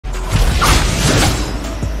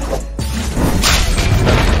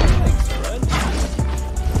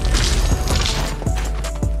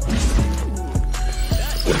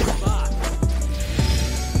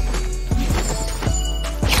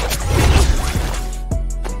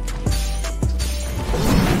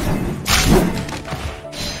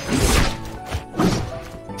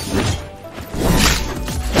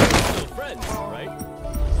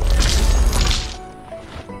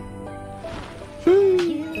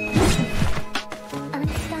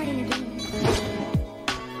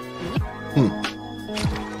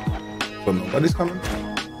Buddy's coming?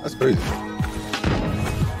 That's crazy.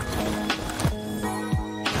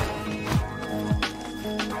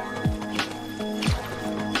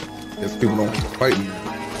 Guess people don't want to fight me.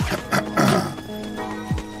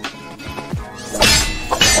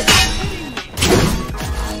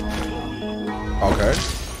 Okay.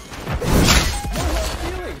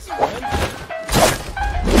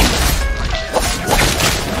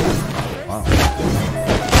 Wow.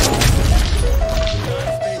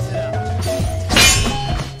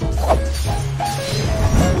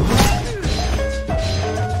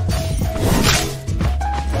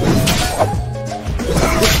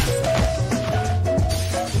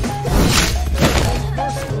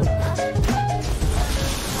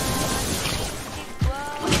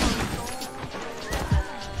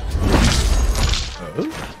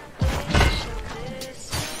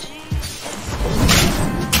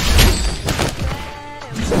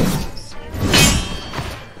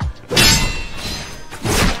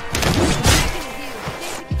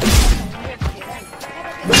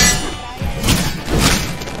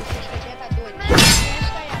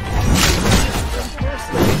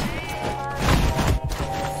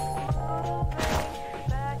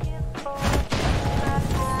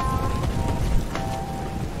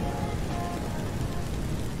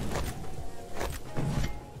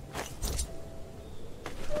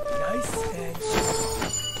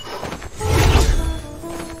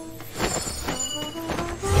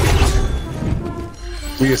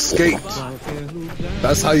 We escaped.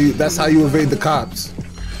 That's how you evade the cops.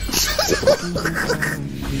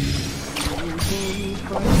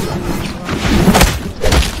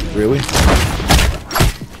 Really?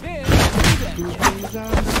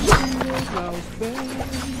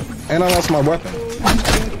 And I lost my weapon.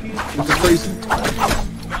 Which is crazy.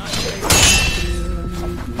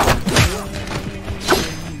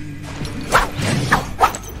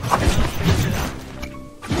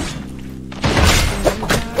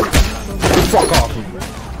 Fuck off.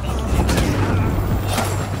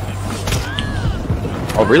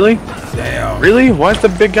 Oh, really? Damn. Really? Why is the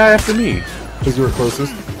big guy after me? Because you were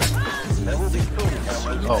closest.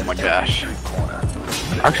 Oh my gosh.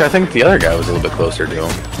 Actually, I think the other guy was a little bit closer to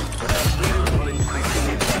him.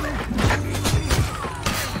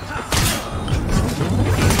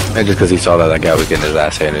 And just because he saw that guy was getting his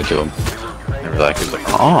ass handed to him. And he was like,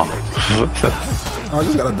 oh. Oh, I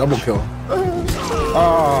just got a double kill.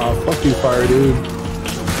 Ah, fuck you, fire dude.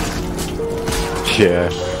 Yeah.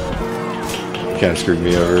 You can't screw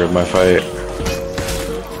me over in my fight.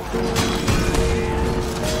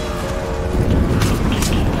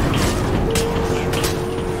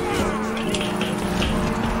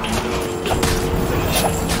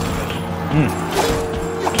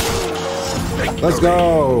 Let's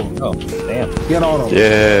go. Oh, damn. Get on him.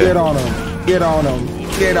 Yeah. Get on him. Get on him.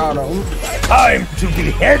 Get on him. Time to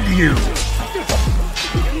behead you.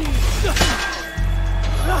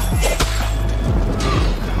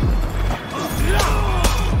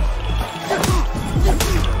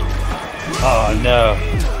 Oh no.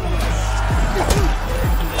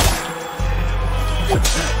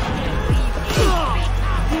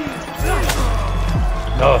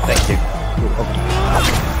 Oh, thank you.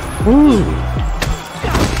 Woo.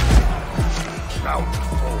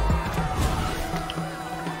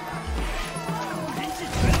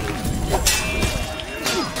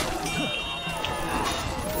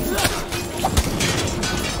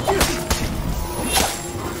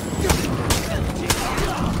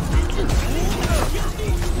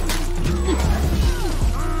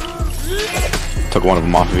 Took one of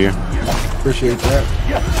them off of you. Appreciate that.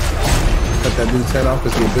 Cut that dude's head off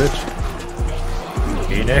because you're a bitch.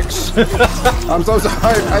 Phoenix. I'm so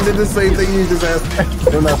sorry. I did the same thing you just asked.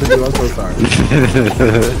 Don't have to do. I'm so sorry.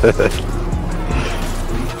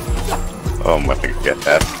 Oh my god,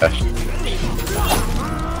 that.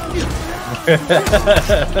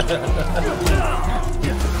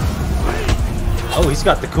 Oh, he's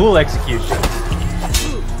got the cool execution.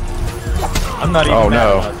 I'm not even Oh, mad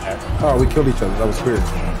no. about that. Oh, we killed each other. That was weird.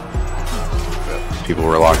 People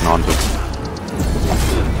were locking on to him.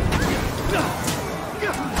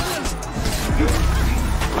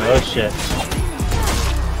 Oh shit.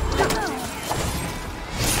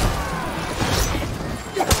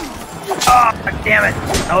 Ah, damn it!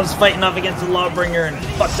 I was fighting off against the Lawbringer and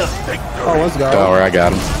fucked up. Oh, let's go. Oh, I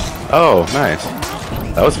got him. Oh, nice.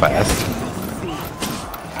 That was fast.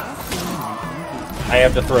 I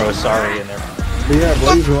have to throw a sorry in there. But yeah,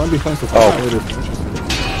 Blaze run defensive.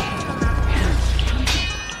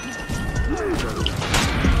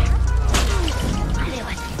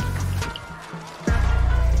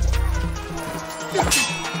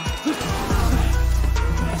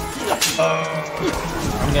 Oh.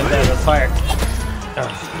 I'm gonna die with fire.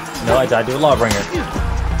 No, I died to a lawbringer.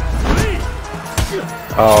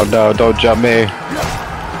 Oh no, don't jump me.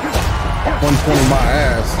 120 my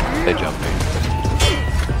ass. They jumped me.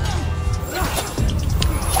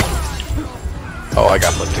 Oh, I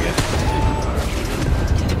got flipped again.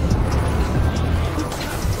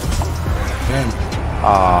 Damn.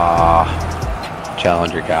 Ah,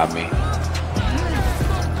 Challenger got me.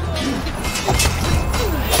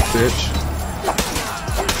 Bitch.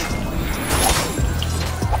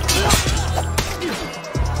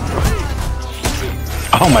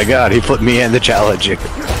 Oh my god, he flipped me and the Challenger.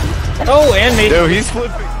 Oh, and me. Dude, he's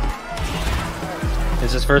flipping.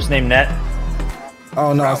 Is his first name Net?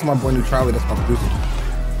 Oh no, that's my boy Neutrality. That's my producer.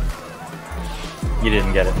 You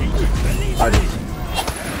didn't get it. I did.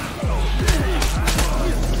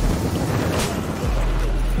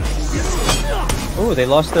 Oh, they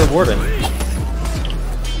lost their warden.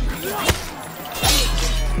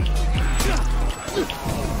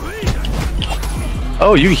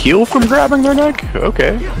 Oh, you heal from grabbing their neck?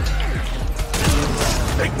 Okay.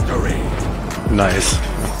 Victory. Nice.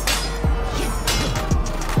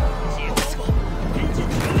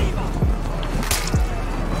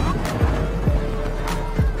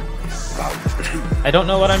 I don't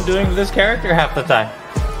know what I'm doing with this character half the time.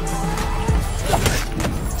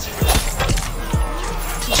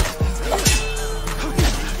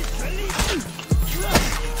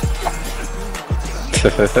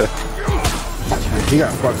 He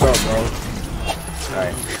got fucked up, bro.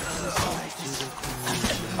 Alright.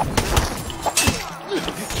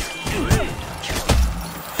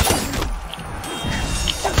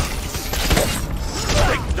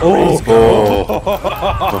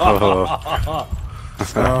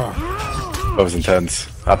 That was intense.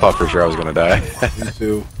 I thought for sure I was gonna die. Me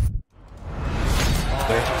too.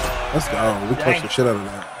 Let's go. We touched the shit out of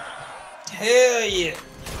that. Hell yeah.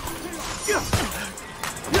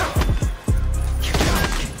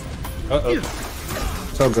 Uh-oh.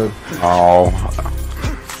 So good. Oh.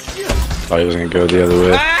 Thought he was gonna go the other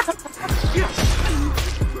way.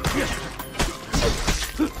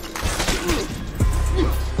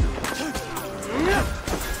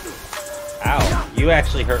 Ow. You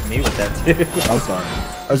actually hurt me with that too. I'm sorry.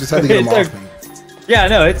 I just had to get him off me. Yeah,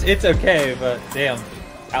 no, it's okay, but damn.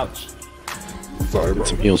 Ouch. Sorry, bro.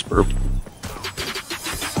 Some heals, burp.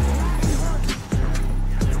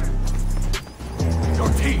 Your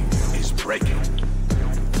team is breaking.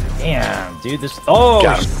 Damn, dude, this. Oh,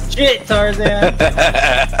 Got him. shit, Tarzan!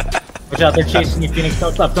 Watch out, they're chasing you, Phoenix.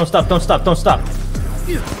 Don't stop, don't stop, don't stop, don't stop.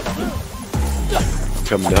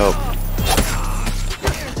 Coming to help.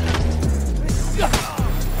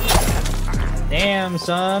 Damn,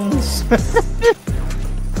 sons.